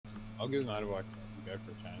I'll give the motorbike a go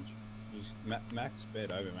for a change. Use max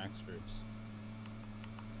speed over max Trix.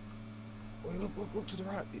 Wait, look to the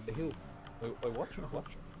right. The hill. Wait, watch. I'm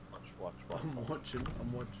watching.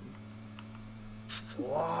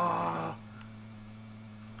 Wow.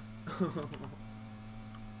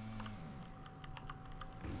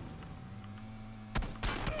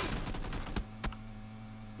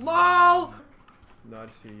 LOL! No, I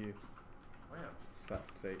just hear you. Wow. Fat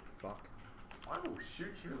feet, fuck. I will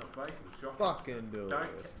shoot you in the face with a shotgun. Fucking do Don't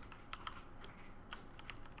it.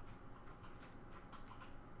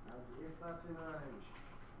 As if that's in range.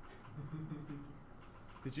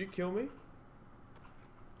 Did you kill me?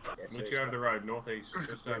 Yeah, Literally over the road, northeast,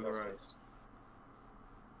 just over the road.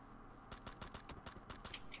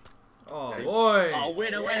 Oh, See? boy! Oh,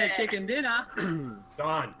 winner, chicken dinner.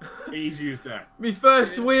 Done. Easy as that. Me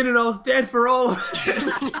first win and I was dead for all of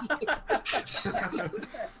it.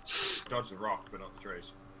 Dodge the rock, but not the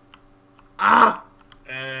trees. Ah!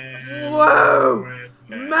 And Whoa!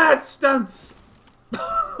 Mad stunts!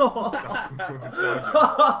 Oh my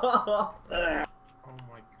god.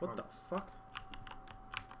 What the fuck?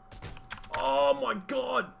 Oh my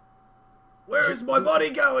god! Where is my body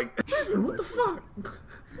going? What the fuck?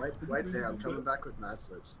 Wait there, I'm coming back with mad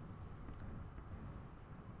flips.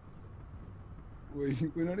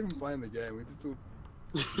 We're not even playing the game. We're just doing.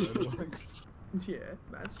 Yeah,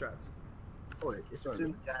 mad strats. Boy, if it's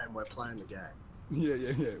in the game, we're playing the game. Yeah.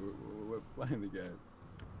 We're playing the game.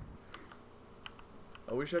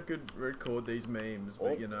 I wish I could record these memes,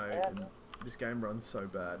 but you know, this game runs so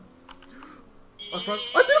bad. I did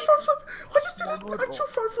a front flip! I just did an actual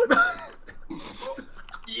front flip!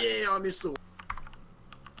 Yeah, I missed the.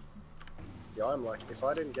 Yeah, I'm like, if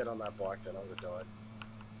I didn't get on that bike, then I would have died.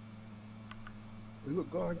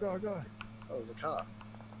 Look, guy. That was a car.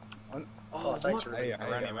 Oh, thanks what? for Hey, I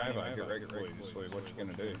ran him over. I get regular. What you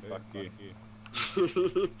gonna do? Fuck you.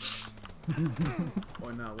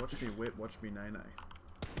 Oh no, watch me whip, watch me nay nay.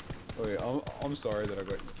 Wait, I'm sorry that I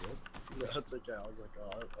got you killed. Yeah, that's okay. I was like,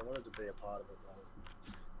 oh, I wanted to be a part of it, man.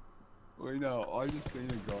 Well, no, I just seen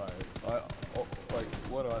a guy. Like,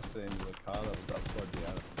 what I seen was a car that was upside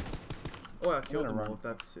down. Oh, I killed them all if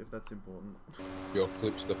that's important. Your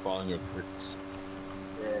flips define your tricks.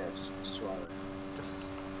 Yeah, just right. Just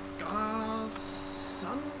gonna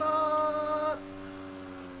sunder.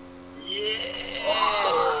 Yeah!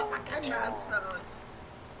 Oh, fucking mad stunts.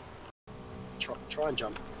 Try and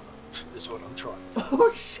jump. Is what I'm trying.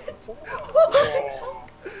 Oh shit!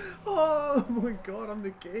 Oh my god, I'm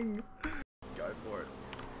the king. Go for it.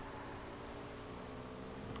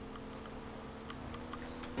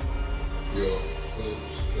 Your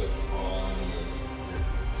flips define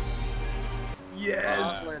your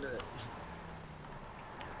Yes! Landed it.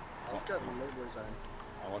 Let's go to the middle zone.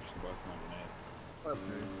 I watched them both from underneath. Let's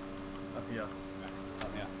do up here.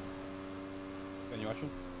 Yeah. Can you watch them?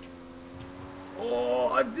 Oh,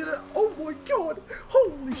 I did it! Oh my god!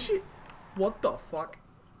 Holy shit! What the fuck?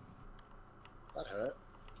 That hurt.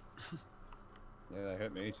 Yeah, they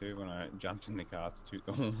hurt me too when I jumped in the car to toot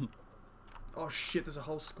the horn. Oh shit, there's a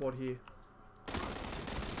whole squad here.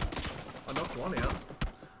 I knocked one out.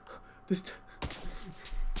 There's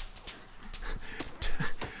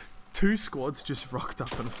two squads just rocked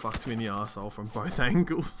up and fucked me in the arsehole from both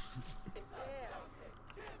angles.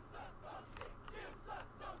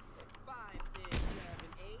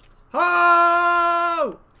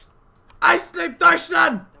 Oh! I sleep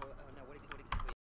Deutschland!